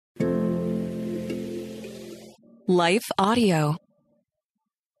Life Audio.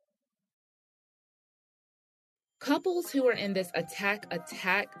 Couples who are in this attack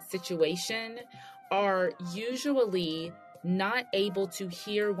situation are usually not able to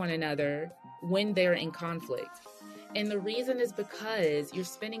hear one another when they're in conflict. And the reason is because you're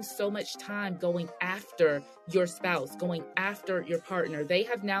spending so much time going after your spouse, going after your partner. They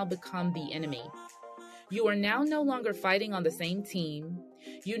have now become the enemy. You are now no longer fighting on the same team.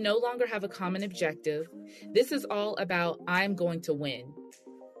 You no longer have a common objective. This is all about, I'm going to win.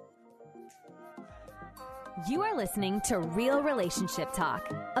 You are listening to Real Relationship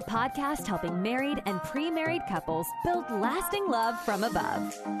Talk, a podcast helping married and pre-married couples build lasting love from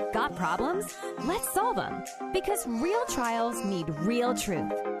above. Got problems? Let's solve them, because real trials need real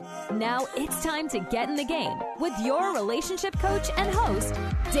truth. Now it's time to get in the game with your relationship coach and host,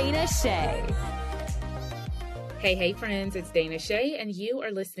 Dana Shea. Hey friends, it's Dana Shea, and you are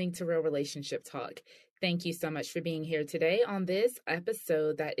listening to Real Relationship Talk. Thank you so much for being here today on this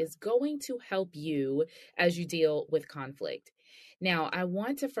episode that is going to help you as you deal with conflict. Now, I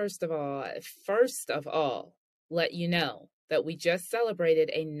want to first of all, let you know that we just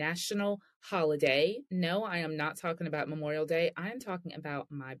celebrated a national holiday. No, I am not talking about Memorial Day. I am talking about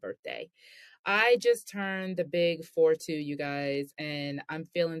my birthday. I just turned the big 4-2, you guys, and I'm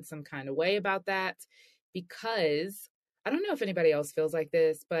feeling some kind of way about that because I don't know if anybody else feels like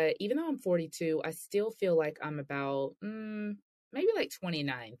this, but even though I'm 42, I still feel like I'm about maybe like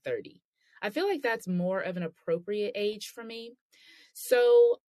 29, 30. I feel like that's more of an appropriate age for me.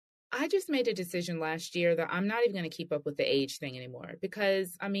 So I just made a decision last year that I'm not even going to keep up with the age thing anymore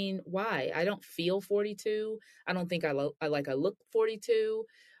because, I mean, why? I don't feel 42. I don't think I look 42.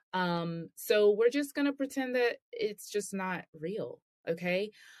 So we're just going to pretend that it's just not real.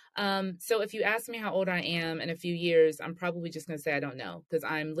 Okay. So if you ask me how old I am in a few years, I'm probably just going to say I don't know, because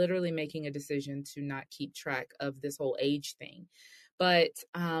I'm literally making a decision to not keep track of this whole age thing. But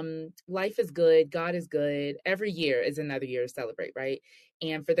life is good. God is good. Every year is another year to celebrate, right?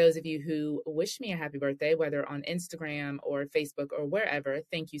 And for those of you who wish me a happy birthday, whether on Instagram or Facebook or wherever,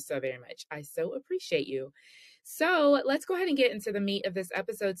 thank you so very much. I so appreciate you. So let's go ahead and get into the meat of this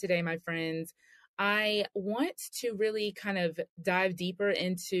episode today, my friends. I want to really kind of dive deeper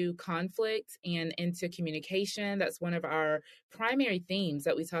into conflict and into communication. That's one of our primary themes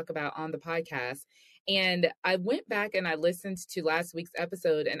that we talk about on the podcast. And I went back and I listened to last week's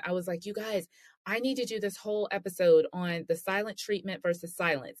episode and I was like, you guys, I need to do this whole episode on the silent treatment versus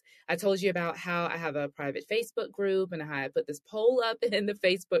silence. I told you about how I have a private Facebook group and how I put this poll up in the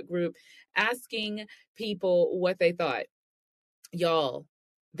Facebook group asking people what they thought. Y'all,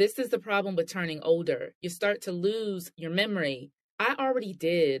 this is the problem with turning older. You start to lose your memory. I already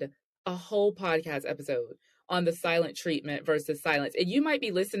did a whole podcast episode on the silent treatment versus silence. And you might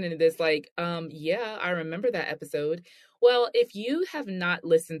be listening to this like, yeah, I remember that episode. Well, if you have not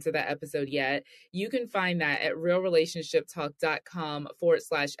listened to that episode yet, you can find that at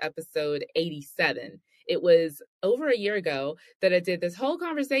realrelationshiptalk.com/episode 87. It was over a year ago that I did this whole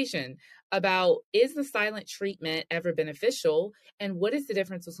conversation about, is the silent treatment ever beneficial? And what is the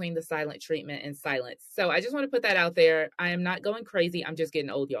difference between the silent treatment and silence? So I just want to put that out there. I am not going crazy. I'm just getting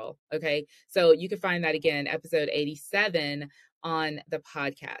old, y'all. Okay. So you can find that again, episode 87 on the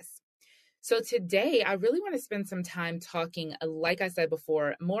podcast. So today, I really want to spend some time talking, like I said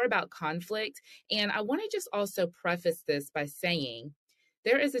before, more about conflict. And I want to just also preface this by saying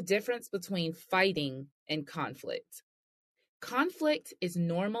there is a difference between fighting and conflict. Conflict is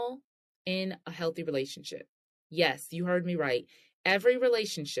normal in a healthy relationship. Yes, you heard me right. Every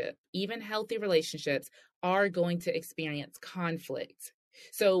relationship, even healthy relationships, are going to experience conflict.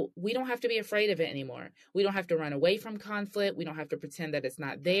 So we don't have to be afraid of it anymore. We don't have to run away from conflict. We don't have to pretend that it's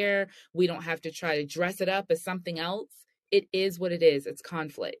not there. We don't have to try to dress it up as something else. It is what it is. It's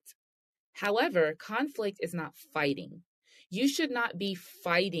conflict. However, conflict is not fighting. You should not be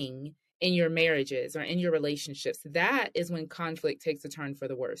fighting in your marriages or in your relationships. That is when conflict takes a turn for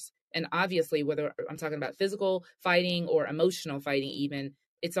the worse. And obviously, whether I'm talking about physical fighting or emotional fighting even,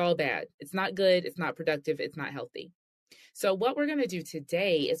 it's all bad. It's not good. It's not productive. It's not healthy. So what we're going to do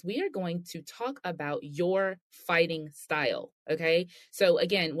today is we are going to talk about your fighting style, okay? So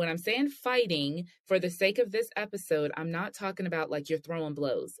again, when I'm saying fighting, for the sake of this episode, I'm not talking about like you're throwing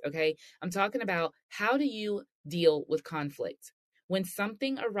blows, okay? I'm talking about how do you deal with conflict? When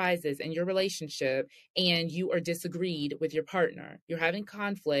something arises in your relationship and you are disagreed with your partner, you're having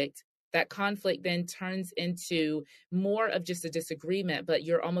conflict, that conflict then turns into more of just a disagreement, but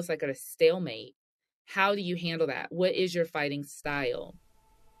you're almost like at a stalemate. How do you handle that? What is your fighting style?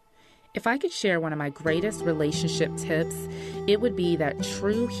 If I could share one of my greatest relationship tips, it would be that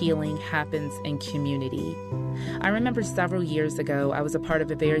true healing happens in community. I remember several years ago, I was a part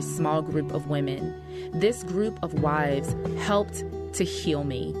of a very small group of women. This group of wives helped to heal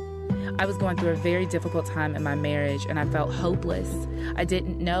me. I was going through a very difficult time in my marriage and I felt hopeless. I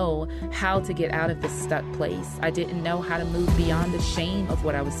didn't know how to get out of this stuck place. I didn't know how to move beyond the shame of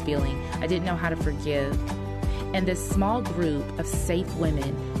what I was feeling. I didn't know how to forgive. And this small group of safe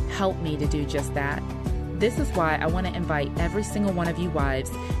women helped me to do just that. This is why I want to invite every single one of you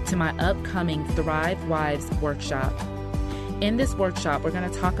wives to my upcoming Thrive Wives workshop. In this workshop, we're going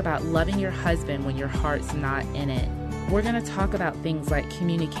to talk about loving your husband when your heart's not in it. We're going to talk about things like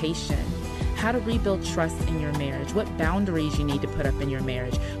communication, how to rebuild trust in your marriage, what boundaries you need to put up in your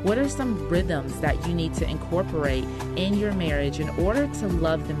marriage, what are some rhythms that you need to incorporate in your marriage in order to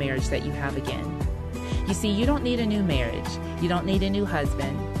love the marriage that you have again. You see, you don't need a new marriage. You don't need a new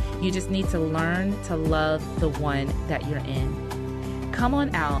husband. You just need to learn to love the one that you're in. Come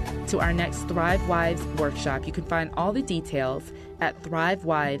on out to our next Thrive Wives workshop. You can find all the details at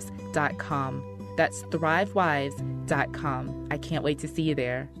thrivewives.com. That's thrivewives.com. I can't wait to see you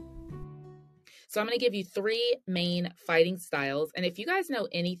there. So I'm going to give you 3 main fighting styles. And if you guys know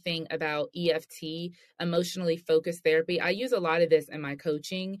anything about EFT, emotionally focused therapy, I use a lot of this in my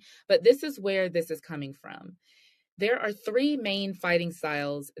coaching, but this is where this is coming from. There are 3 main fighting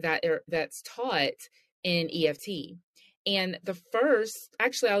styles that's taught in EFT. And the first,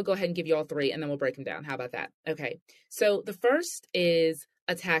 actually, I'll go ahead and give you all 3 and then we'll break them down. How about that? Okay. So the first is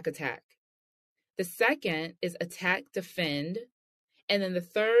attack, attack. The second is attack, defend. And then the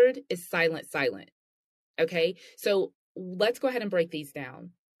third is silent, silent. Okay, so let's go ahead and break these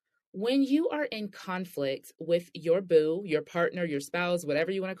down. When you are in conflict with your boo, your partner, your spouse,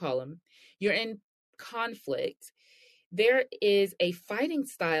 whatever you want to call them, you're in conflict, there is a fighting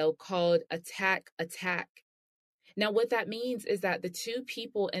style called attack, attack. Now, what that means is that the 2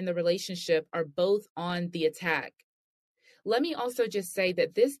 people in the relationship are both on the attack. Let me also just say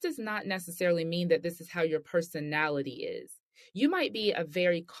that this does not necessarily mean that this is how your personality is. You might be a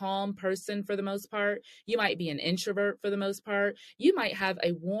very calm person for the most part. You might be an introvert for the most part. You might have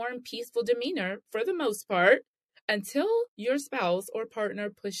a warm, peaceful demeanor for the most part until your spouse or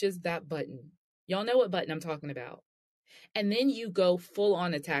partner pushes that button. Y'all know what button I'm talking about. And then you go full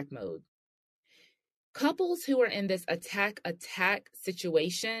on attack mode. Couples who are in this attack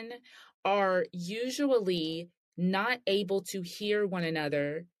situation are usually not able to hear one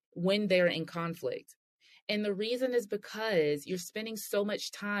another when they're in conflict. And the reason is because you're spending so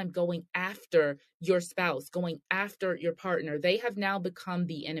much time going after your spouse, going after your partner. They have now become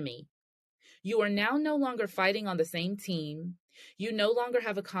the enemy. You are now no longer fighting on the same team. You no longer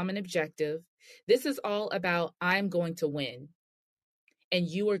have a common objective. This is all about, I'm going to win and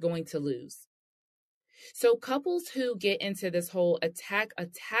you are going to lose. So couples who get into this whole attack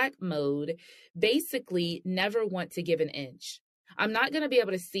mode basically never want to give an inch. I'm not going to be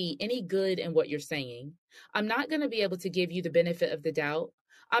able to see any good in what you're saying. I'm not going to be able to give you the benefit of the doubt.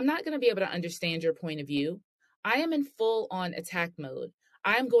 I'm not going to be able to understand your point of view. I am in full on attack mode.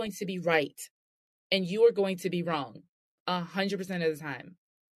 I'm going to be right and you are going to be wrong 100% of the time.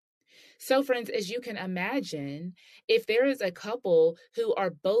 So friends, as you can imagine, if there is a couple who are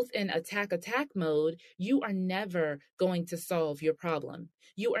both in attack mode, you are never going to solve your problem.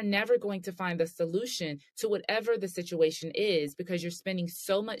 You are never going to find the solution to whatever the situation is because you're spending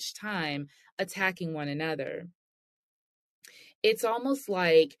so much time attacking one another. It's almost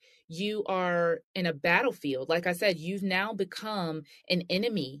like you are in a battlefield. Like I said, you've now become an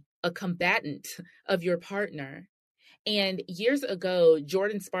enemy, a combatant of your partner. And years ago,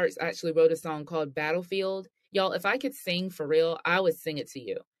 Jordan Sparks actually wrote a song called Battlefield. Y'all, if I could sing for real, I would sing it to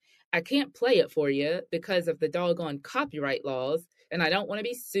you. I can't play it for you because of the doggone copyright laws, and I don't want to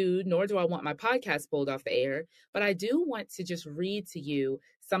be sued, nor do I want my podcast pulled off the air, but I do want to just read to you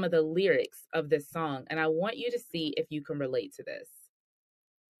some of the lyrics of this song, and I want you to see if you can relate to this.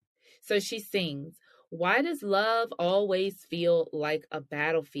 So she sings, "Why does love always feel like a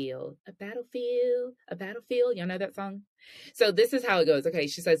battlefield? A battlefield, a battlefield." Y'all know that song? So this is how it goes. Okay,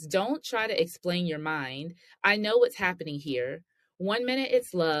 she says, "Don't try to explain your mind. I know what's happening here. 1 minute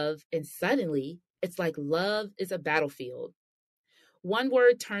it's love, and suddenly it's like love is a battlefield. One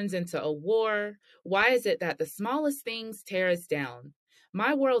word turns into a war. Why is it that the smallest things tear us down?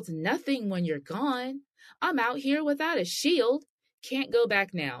 My world's nothing when you're gone. I'm out here without a shield. Can't go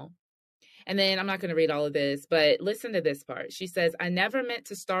back now." And then I'm not going to read all of this, but listen to this part. She says, "I never meant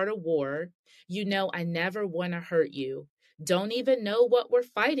to start a war. You know, I never want to hurt you. Don't even know what we're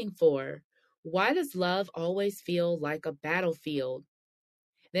fighting for. Why does love always feel like a battlefield?"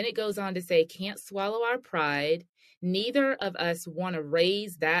 Then it goes on to say, can't swallow our pride. Neither of us want to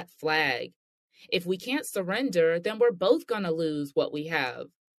raise that flag. If we can't surrender, then we're both going to lose what we have.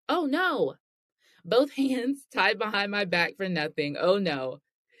 Oh no. Both hands tied behind my back for nothing. Oh no.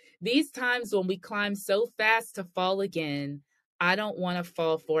 These times when we climb so fast to fall again, I don't want to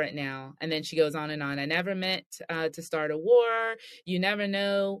fall for it now. And then she goes on and on. I never meant to start a war. You never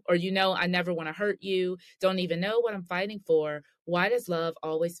know, or I never want to hurt you. Don't even know what I'm fighting for. Why does love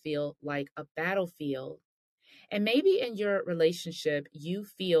always feel like a battlefield? And maybe in your relationship, you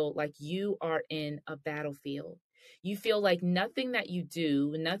feel like you are in a battlefield. You feel like nothing that you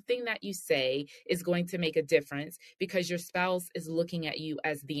do, nothing that you say is going to make a difference because your spouse is looking at you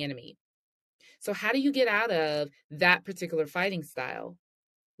as the enemy. So how do you get out of that particular fighting style?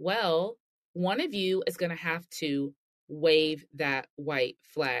 Well, one of you is going to have to wave that white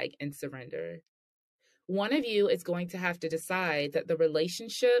flag and surrender. One of you is going to have to decide that the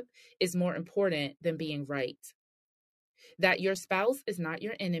relationship is more important than being right. That your spouse is not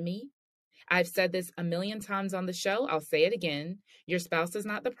your enemy. I've said this a million times on the show. I'll say it again. Your spouse is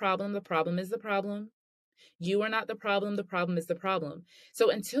not the problem. The problem is the problem. You are not the problem is the problem. So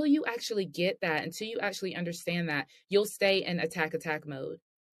until you actually get that, until you actually understand that, you'll stay in attack mode.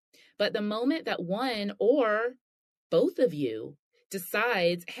 But the moment that one or both of you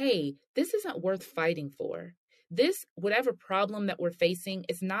decides, hey, this isn't worth fighting for. This, whatever problem that we're facing,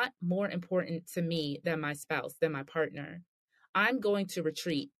 is not more important to me than my spouse, than my partner. I'm going to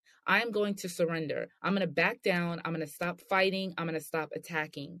retreat. I'm going to surrender. I'm going to back down. I'm going to stop fighting. I'm going to stop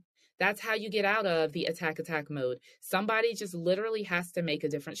attacking. That's how you get out of the attack mode. Somebody just literally has to make a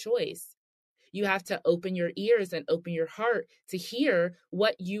different choice. You have to open your ears and open your heart to hear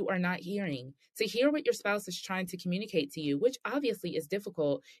what you are not hearing, to hear what your spouse is trying to communicate to you, which obviously is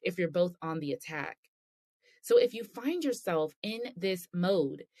difficult if you're both on the attack. So if you find yourself in this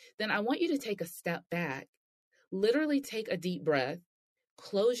mode, then I want you to take a step back, literally take a deep breath,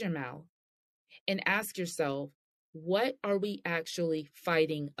 close your mouth, and ask yourself, what are we actually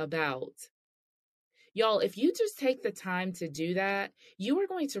fighting about? Y'all, if you just take the time to do that, you are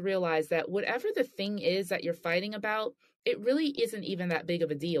going to realize that whatever the thing is that you're fighting about, it really isn't even that big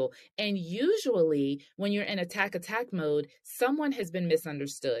of a deal. And usually when you're in attack mode, someone has been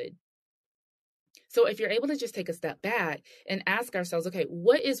misunderstood. So if you're able to just take a step back and ask ourselves, okay,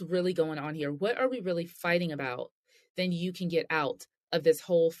 what is really going on here? What are we really fighting about? Then you can get out of this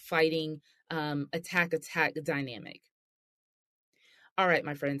whole fighting attack dynamic. All right,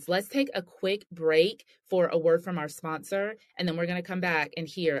 my friends, let's take a quick break for a word from our sponsor, and then we're going to come back and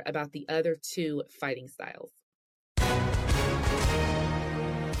hear about the other two fighting styles.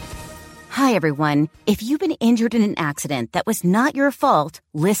 Hi, everyone. If you've been injured in an accident that was not your fault,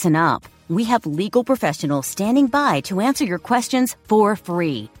 listen up. We have legal professionals standing by to answer your questions for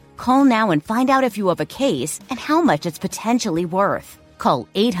free. Call now and find out if you have a case and how much it's potentially worth. Call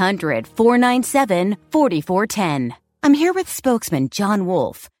 800-497-4410. I'm here with spokesman John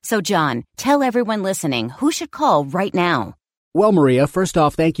Wolf. So, John, tell everyone listening who should call right now. Well, Maria, first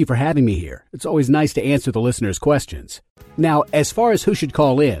off, thank you for having me here. It's always nice to answer the listeners' questions. Now, as far as who should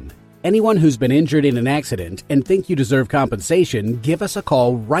call in, anyone who's been injured in an accident and think you deserve compensation, give us a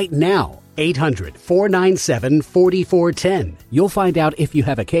call right now. 800-497-4410. You'll find out if you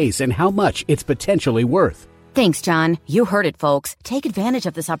have a case and how much it's potentially worth. Thanks, John. You heard it, folks. Take advantage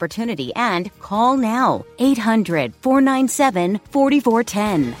of this opportunity and call now.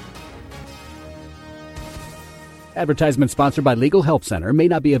 800-497-4410. Advertisement sponsored by Legal Help Center. May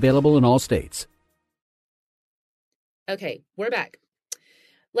not be available in all states. Okay, we're back.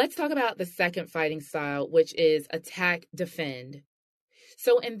 Let's talk about the second fighting style, which is attack, defend.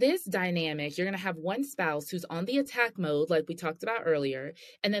 So in this dynamic, you're going to have one spouse who's on the attack mode, like we talked about earlier,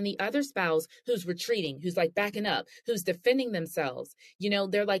 and then the other spouse who's retreating, who's like backing up, who's defending themselves. You know,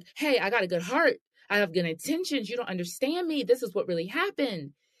 they're like, hey, I got a good heart. I have good intentions. You don't understand me. This is what really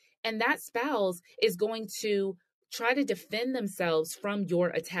happened. And that spouse is going to try to defend themselves from your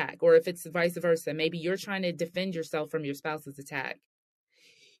attack. Or if it's vice versa, maybe you're trying to defend yourself from your spouse's attack.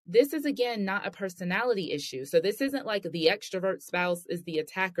 This is, again, not a personality issue. So this isn't like the extrovert spouse is the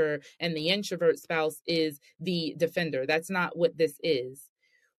attacker and the introvert spouse is the defender. That's not what this is.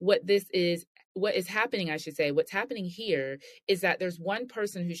 What is happening, I should say, what's happening here is that there's one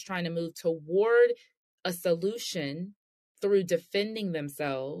person who's trying to move toward a solution through defending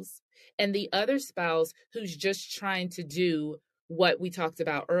themselves, and the other spouse who's just trying to do what we talked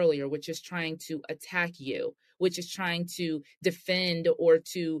about earlier, which is trying to attack you, which is trying to defend or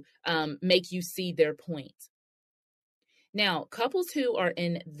to make you see their point. Now, couples who are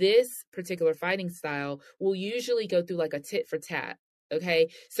in this particular fighting style will usually go through like a tit for tat. Okay,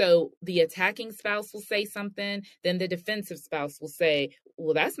 so the attacking spouse will say something, then the defensive spouse will say,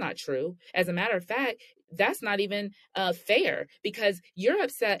 well, that's not true. As a matter of fact, that's not even fair because you're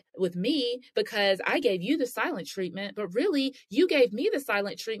upset with me because I gave you the silent treatment, but really you gave me the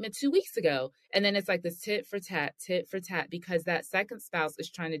silent treatment 2 weeks ago. And then it's like this tit for tat, because that second spouse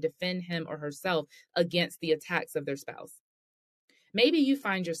is trying to defend him or herself against the attacks of their spouse. Maybe you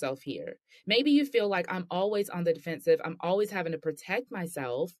find yourself here. Maybe you feel like I'm always on the defensive. I'm always having to protect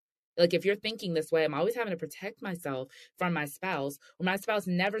myself. Like if you're thinking this way, I'm always having to protect myself from my spouse, or my spouse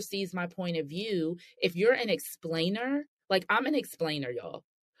never sees my point of view. If you're an explainer, like I'm an explainer, y'all.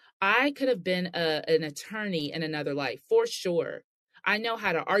 I could have been an attorney in another life for sure. I know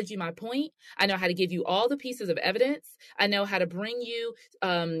how to argue my point. I know how to give you all the pieces of evidence. I know how to bring you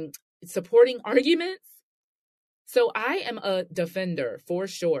supporting arguments. So I am a defender for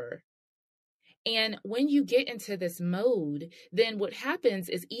sure. And when you get into this mode, then what happens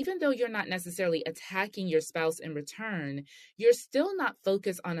is even though you're not necessarily attacking your spouse in return, you're still not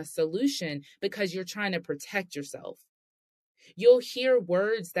focused on a solution because you're trying to protect yourself. You'll hear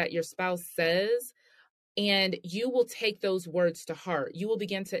words that your spouse says, and you will take those words to heart. You will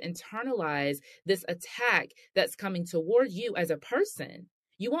begin to internalize this attack that's coming toward you as a person.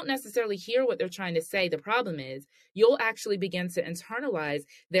 You won't necessarily hear what they're trying to say. The problem is you'll actually begin to internalize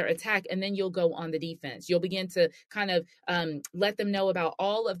their attack, and then you'll go on the defense. You'll begin to kind of let them know about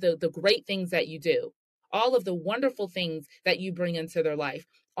all of the great things that you do, all of the wonderful things that you bring into their life,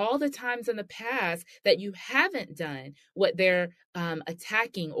 all the times in the past that you haven't done what they're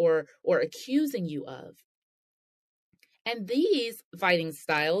attacking or accusing you of. And these fighting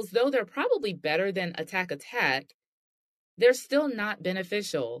styles, though they're probably better than attack, they're still not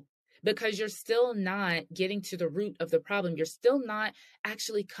beneficial because you're still not getting to the root of the problem. You're still not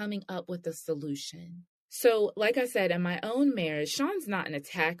actually coming up with a solution. So like I said, in my own marriage, Sean's not an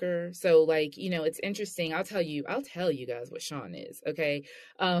attacker. So like, it's interesting. I'll tell you guys what Sean is. Okay.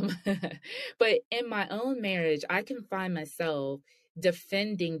 But in my own marriage, I can find myself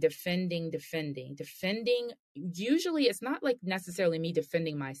defending. Usually it's not like necessarily me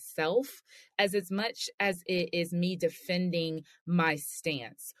defending myself as much as it is me defending my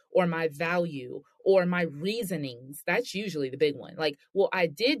stance or my value or my reasonings. That's usually the big one. Like, well, I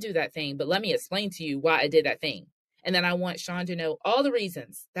did do that thing, but let me explain to you why I did that thing. And then I want Sean to know all the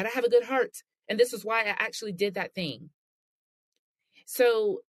reasons that I have a good heart. And this is why I actually did that thing.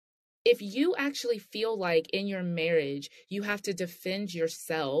 So if you actually feel like in your marriage you have to defend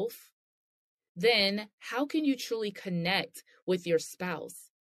yourself, then how can you truly connect with your spouse?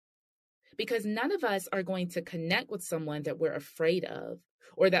 Because none of us are going to connect with someone that we're afraid of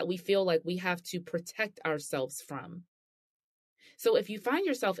or that we feel like we have to protect ourselves from. So if you find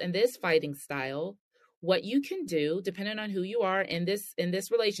yourself in this fighting style, what you can do, depending on who you are in this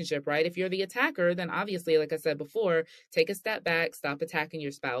relationship, right? If you're the attacker, then obviously, like I said before, take a step back, stop attacking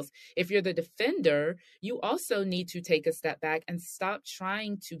your spouse. If you're the defender, you also need to take a step back and stop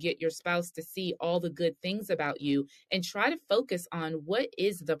trying to get your spouse to see all the good things about you and try to focus on what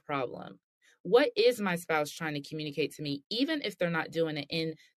is the problem. What is my spouse trying to communicate to me, even if they're not doing it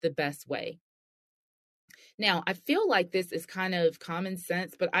in the best way? Now, I feel like this is kind of common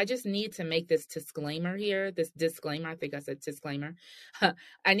sense, but I just need to make this disclaimer here, this disclaimer. I think I said disclaimer.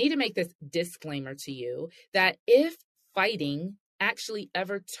 I need to make this disclaimer to you that if fighting actually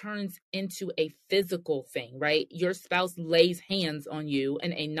ever turns into a physical thing, right? Your spouse lays hands on you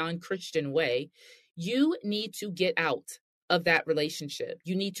in a non-Christian way, you need to get out of that relationship.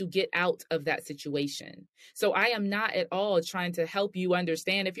 You need to get out of that situation. So I am not at all trying to help you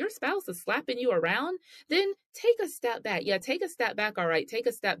understand if your spouse is slapping you around, then take a step back. Yeah, take a step back. All right. Take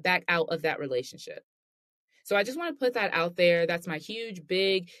a step back out of that relationship. So I just want to put that out there. That's my huge,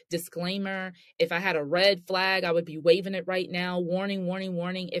 big disclaimer. If I had a red flag, I would be waving it right now. Warning, warning,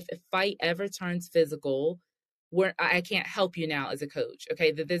 warning. If a fight ever turns physical, I can't help you now as a coach.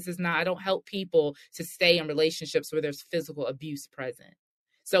 Okay. This is not, I don't help people to stay in relationships where there's physical abuse present.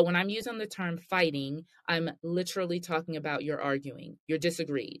 So when I'm using the term fighting, I'm literally talking about you're arguing, you're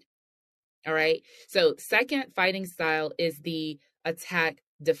disagreed. All right. So second fighting style is the attack,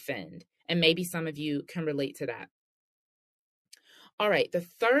 defend. And maybe some of you can relate to that. All right. The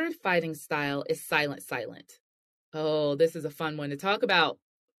third fighting style is silent. Oh, this is a fun one to talk about.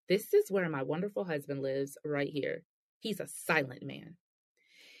 This is where my wonderful husband lives right here. He's a silent man.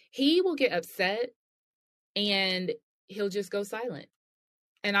 He will get upset and he'll just go silent.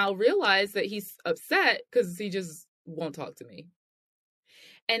 And I'll realize that he's upset because he just won't talk to me.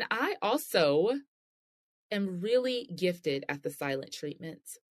 And I also am really gifted at the silent treatment.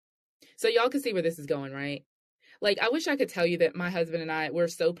 So y'all can see where this is going, right? Like, I wish I could tell you that my husband and I, we're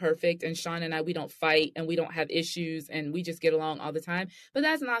so perfect, and Sean and I, we don't fight and we don't have issues and we just get along all the time. But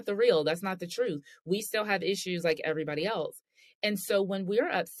that's not the real. That's not the truth. We still have issues like everybody else. And so when we're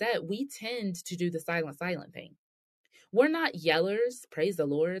upset, we tend to do the silent thing. We're not yellers, praise the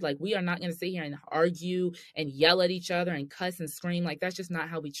Lord. Like, we are not going to sit here and argue and yell at each other and cuss and scream. Like, that's just not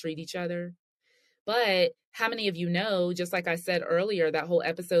how we treat each other. But how many of you know, just like I said earlier, that whole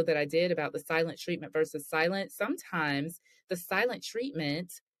episode that I did about the silent treatment versus silent, sometimes the silent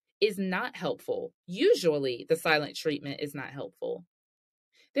treatment is not helpful. Usually the silent treatment is not helpful.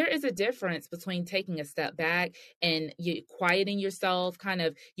 There is a difference between taking a step back and you quieting yourself, kind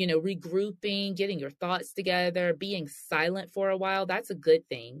of, regrouping, getting your thoughts together, being silent for a while. That's a good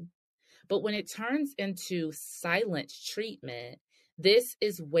thing. But when it turns into silent treatment, this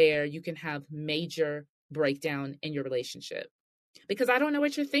is where you can have major breakdown in your relationship. Because I don't know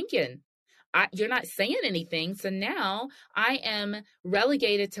what you're thinking. You're not saying anything. So now I am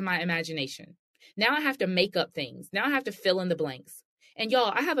relegated to my imagination. Now I have to make up things. Now I have to fill in the blanks. And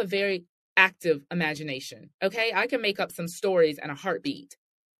y'all, I have a very active imagination. Okay. I can make up some stories in a heartbeat.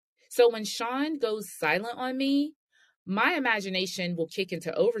 So when Sean goes silent on me, my imagination will kick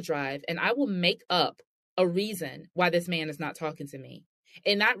into overdrive and I will make up a reason why this man is not talking to me.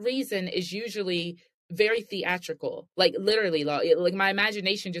 And that reason is usually very theatrical, like literally, like my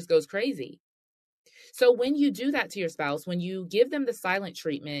imagination just goes crazy. So when you do that to your spouse, when you give them the silent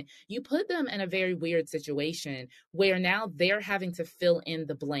treatment, you put them in a very weird situation where now they're having to fill in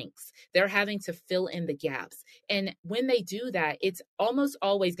the blanks. They're having to fill in the gaps. And when they do that, it's almost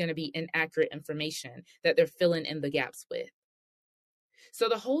always going to be inaccurate information that they're filling in the gaps with. So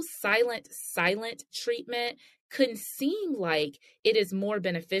the whole silent treatment can seem like it is more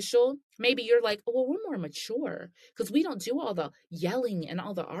beneficial. Maybe you're like, oh, well, we're more mature because we don't do all the yelling and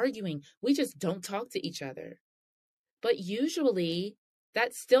all the arguing. We just don't talk to each other. But usually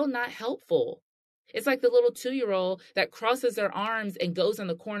that's still not helpful. It's like the little 2-year-old that crosses their arms and goes in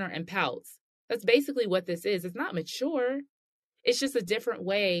the corner and pouts. That's basically what this is. It's not mature. It's just a different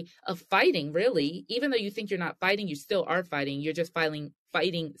way of fighting, really. Even though you think you're not fighting, you still are fighting. You're just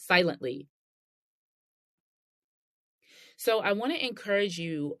fighting silently. So I want to encourage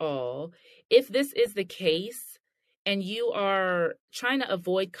you all, if this is the case and you are trying to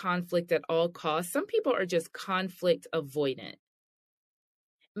avoid conflict at all costs, some people are just conflict avoidant.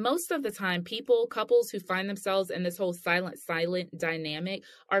 Most of the time, couples who find themselves in this whole silent dynamic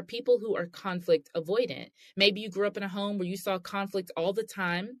are people who are conflict avoidant. Maybe you grew up in a home where you saw conflict all the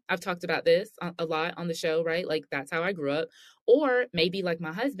time. I've talked about this a lot on the show, right? Like that's how I grew up. Or maybe like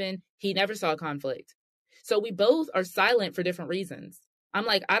my husband, he never saw conflict. So we both are silent for different reasons. I'm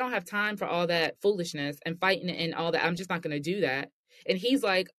like, I don't have time for all that foolishness and fighting and all that. I'm just not going to do that. And he's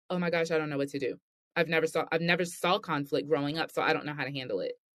like, oh my gosh, I don't know what to do. I've never saw conflict growing up, so I don't know how to handle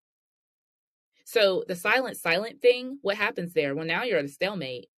it. So the silent thing, what happens there? Well, now you're at a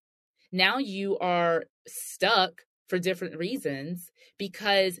stalemate. Now you are stuck for different reasons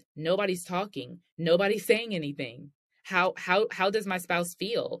because nobody's talking. Nobody's saying anything. How does my spouse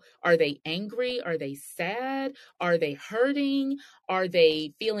feel? Are they angry? Are they sad? Are they hurting? Are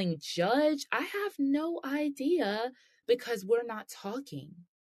they feeling judged? I have no idea because we're not talking.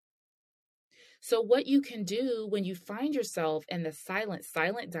 So what you can do when you find yourself in the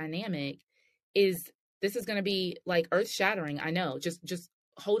silent dynamic is, this is going to be like earth shattering. I know. Just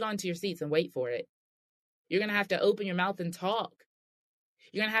hold on to your seats and wait for it. You're going to have to open your mouth and talk.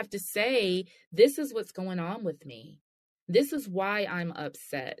 You're going to have to say, this is what's going on with me. This is why I'm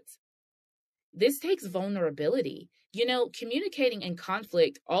upset. This takes vulnerability. Communicating in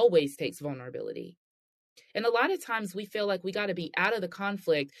conflict always takes vulnerability. And a lot of times we feel like we got to be out of the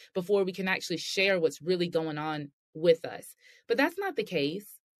conflict before we can actually share what's really going on with us. But that's not the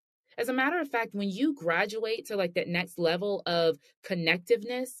case. As a matter of fact, when you graduate to like that next level of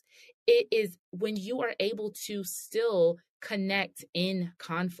connectiveness, it is when you are able to still connect in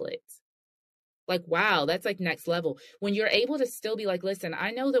conflict. Like, wow, that's like next level. When you're able to still be like, listen,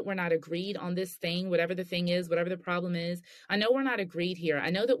 I know that we're not agreed on this thing, whatever the thing is, whatever the problem is. I know we're not agreed here. I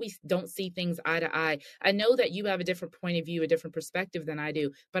know that we don't see things eye to eye. I know that you have a different point of view, a different perspective than I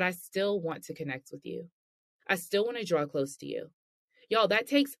do, but I still want to connect with you. I still want to draw close to you. Y'all, that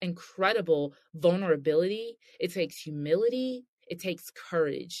takes incredible vulnerability. It takes humility. It takes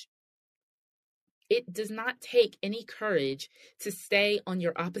courage. It does not take any courage to stay on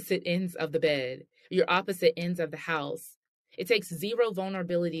your opposite ends of the bed, your opposite ends of the house. It takes zero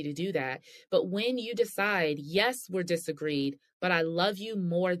vulnerability to do that. But when you decide, yes, we're disagreed, but I love you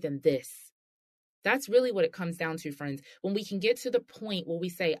more than this. That's really what it comes down to, friends. When we can get to the point where we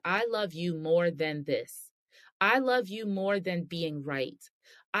say, I love you more than this. I love you more than being right.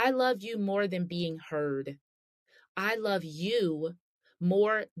 I love you more than being heard. I love you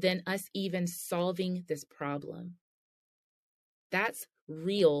more than us even solving this problem. That's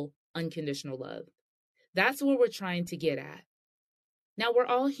real unconditional love. That's what we're trying to get at. Now, we're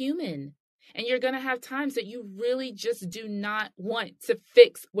all human, and you're going to have times that you really just do not want to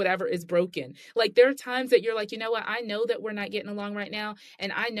fix whatever is broken. Like, there are times that you're like, you know what? I know that we're not getting along right now,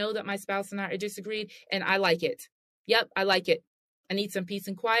 and I know that my spouse and I are disagreed, and I like it. Yep, I like it. I need some peace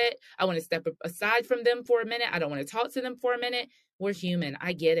and quiet. I want to step aside from them for a minute. I don't want to talk to them for a minute. We're human.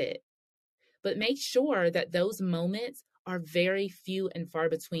 I get it. But make sure that those moments are very few and far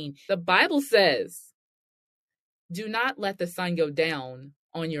between. The Bible says, do not let the sun go down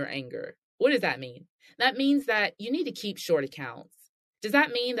on your anger. What does that mean? That means that you need to keep short accounts. Does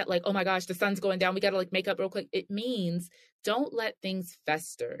that mean that like, oh my gosh, the sun's going down, we got to like make up real quick? It means don't let things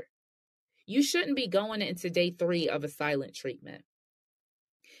fester. You shouldn't be going into day 3 of a silent treatment.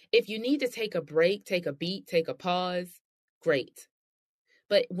 If you need to take a break, take a beat, take a pause, great.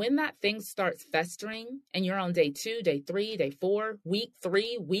 But when that thing starts festering and you're on day 2, day 3, day 4, week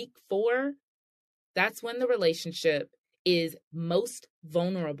 3, week 4, that's when the relationship is most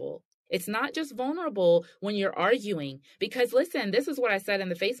vulnerable. It's not just vulnerable when you're arguing, because listen, this is what I said in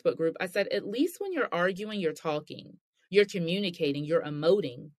the Facebook group. I said, at least when you're arguing, you're talking, you're communicating, you're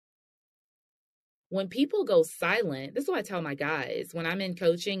emoting. When people go silent, this is what I tell my guys. When I'm in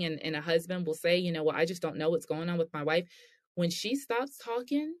coaching and a husband will say, you know what, I just don't know what's going on with my wife. When she stops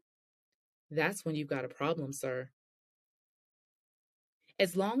talking, that's when you've got a problem, sir.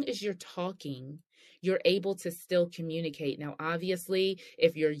 As long as you're talking, you're able to still communicate. Now, obviously,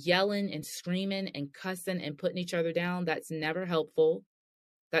 if you're yelling and screaming and cussing and putting each other down, that's never helpful.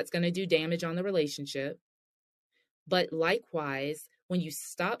 That's going to do damage on the relationship. But likewise, when you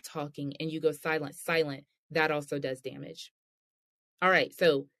stop talking and you go silent, that also does damage. All right,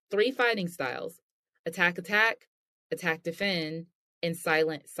 so 3 fighting styles: attack, defend, and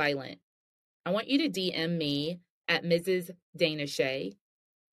silent. I want you to DM me at Mrs. Dana Shea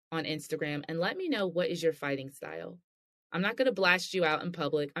on Instagram and let me know what is your fighting style. I'm not going to blast you out in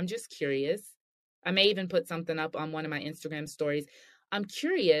public. I'm just curious. I may even put something up on one of my Instagram stories. I'm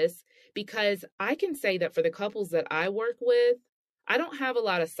curious because I can say that for the couples that I work with, I don't have a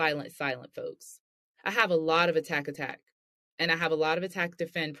lot of silent folks. I have a lot of attack, and I have a lot of attack,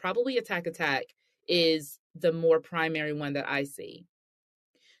 defend. Probably attack is the more primary one that I see.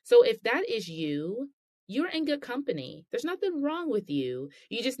 So if that is you, you're in good company. There's nothing wrong with you.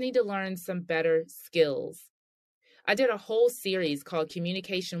 You just need to learn some better skills. I did a whole series called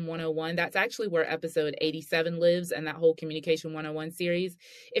Communication 101. That's actually where episode 87 lives, and that whole Communication 101 series.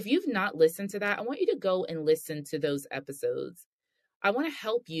 If you've not listened to that, I want you to go and listen to those episodes. I want to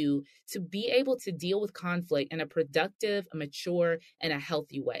help you to be able to deal with conflict in a productive, mature, and a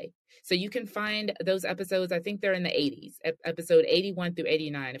healthy way. So you can find those episodes. I think they're in the 80s, episode 81 through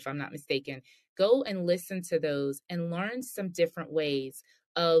 89, if I'm not mistaken. Go and listen to those and learn some different ways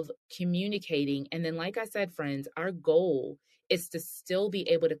of communicating. And then, like I said, friends, our goal is to still be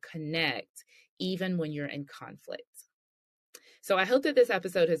able to connect even when you're in conflict. So I hope that this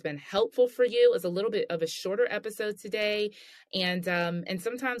episode has been helpful for you. It was a little bit of a shorter episode today. And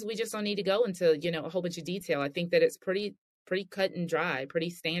sometimes we just don't need to go into, a whole bunch of detail. I think that it's pretty cut and dry, pretty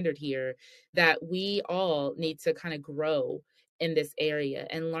standard here, that we all need to kind of grow in this area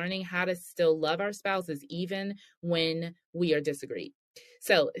and learning how to still love our spouses even when we are disagreed.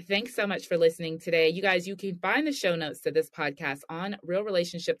 So thanks so much for listening today. You guys, you can find the show notes to this podcast on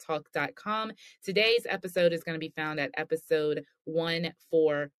realrelationshiptalk.com. Today's episode is going to be found at episode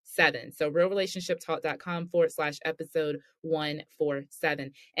 147. So realrelationshiptalk.com/episode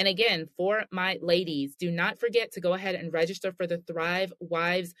 147. And again, for my ladies, do not forget to go ahead and register for the Thrive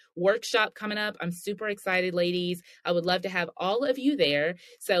Wives workshop coming up. I'm super excited, ladies. I would love to have all of you there.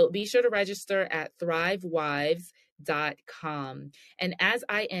 So be sure to register at thrivewives.com. And as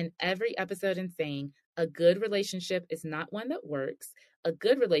I end every episode in saying, a good relationship is not one that works. A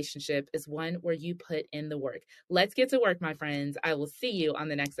good relationship is one where you put in the work. Let's get to work, my friends. I will see you on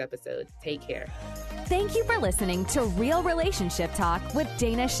the next episode. Take care. Thank you for listening to Real Relationship Talk with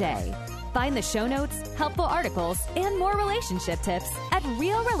Dana Shea. Find the show notes, helpful articles, and more relationship tips at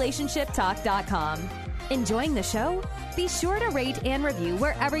realrelationshiptalk.com. Enjoying the show? Be sure to rate and review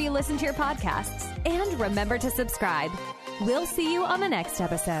wherever you listen to your podcasts. And remember to subscribe. We'll see you on the next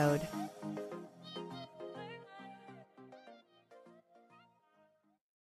episode.